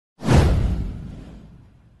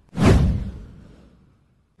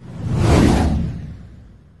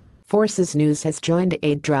Forces News has joined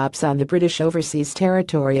aid drops on the British overseas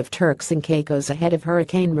territory of Turks and Caicos ahead of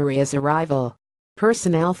Hurricane Maria's arrival.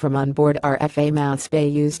 Personnel from on board RFA Mounts Bay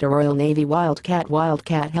used a Royal Navy Wildcat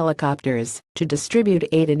helicopters to distribute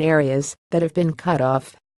aid in areas that have been cut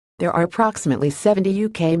off. There are approximately 70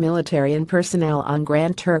 UK military and personnel on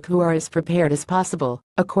Grand Turk who are as prepared as possible,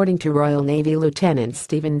 according to Royal Navy Lieutenant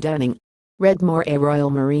Stephen Dunning. Redmore, a Royal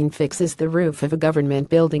Marine, fixes the roof of a government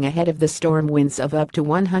building ahead of the storm. Winds of up to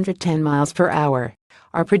 110 miles per hour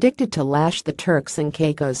are predicted to lash the Turks and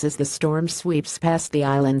Caicos as the storm sweeps past the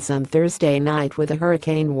islands on Thursday night with a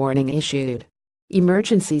hurricane warning issued.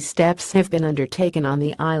 Emergency steps have been undertaken on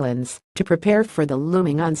the islands to prepare for the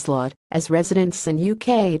looming onslaught as residents and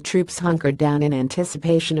UK troops hunkered down in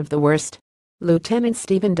anticipation of the worst. Lieutenant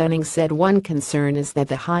Stephen Dunning said one concern is that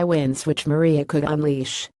the high winds which Maria could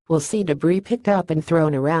unleash will see debris picked up and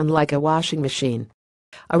thrown around like a washing machine.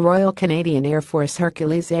 A Royal Canadian Air Force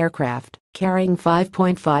Hercules aircraft, carrying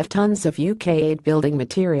 5.5 tons of UK aid building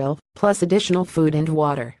material, plus additional food and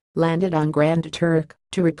water, landed on Grand Turk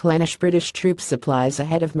to replenish British troop supplies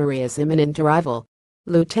ahead of Maria's imminent arrival.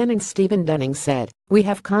 Lieutenant Stephen Dunning said, "We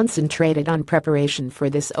have concentrated on preparation for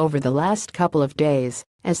this over the last couple of days.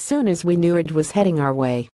 As soon as we knew it was heading our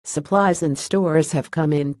way, supplies and stores have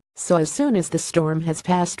come in, so as soon as the storm has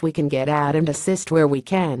passed we can get out and assist where we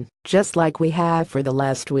can, just like we have for the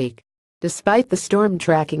last week." Despite the storm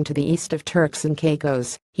tracking to the east of Turks and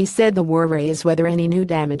Caicos, he said the worry is whether any new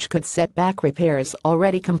damage could set back repairs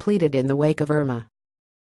already completed in the wake of Irma.